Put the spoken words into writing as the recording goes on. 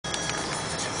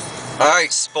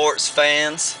Alright, sports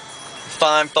fans,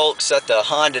 fine folks at the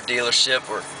Honda dealership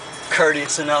were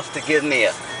courteous enough to give me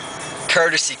a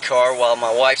courtesy car while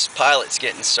my wife's Pilot's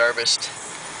getting serviced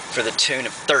for the tune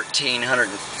of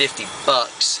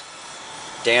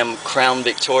 $1,350. Damn Crown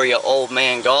Victoria old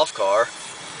man golf car.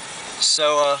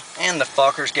 So, and the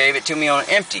fuckers gave it to me on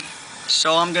empty.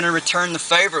 So I'm gonna return the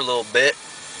favor a little bit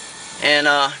and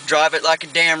drive it like a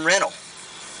damn rental.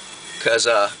 Cause,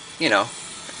 you know,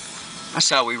 that's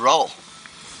how we roll.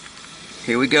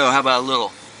 Here we go. How about a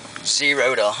little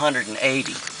 0 to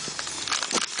 180?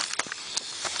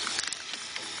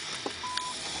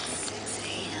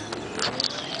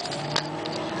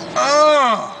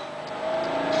 Oh!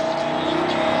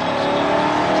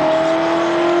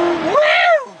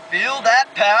 Woo! Feel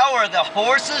that power. The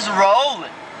horse is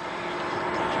rolling.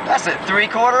 That's a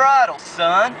 3/4 idle,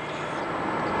 son.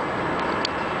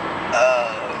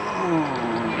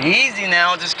 Easy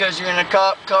now, just because you're in a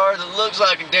cop car that looks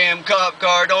like a damn cop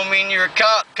car don't mean you're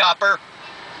a copper.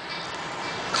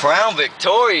 Crown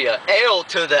Victoria, L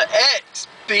to the X,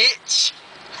 bitch.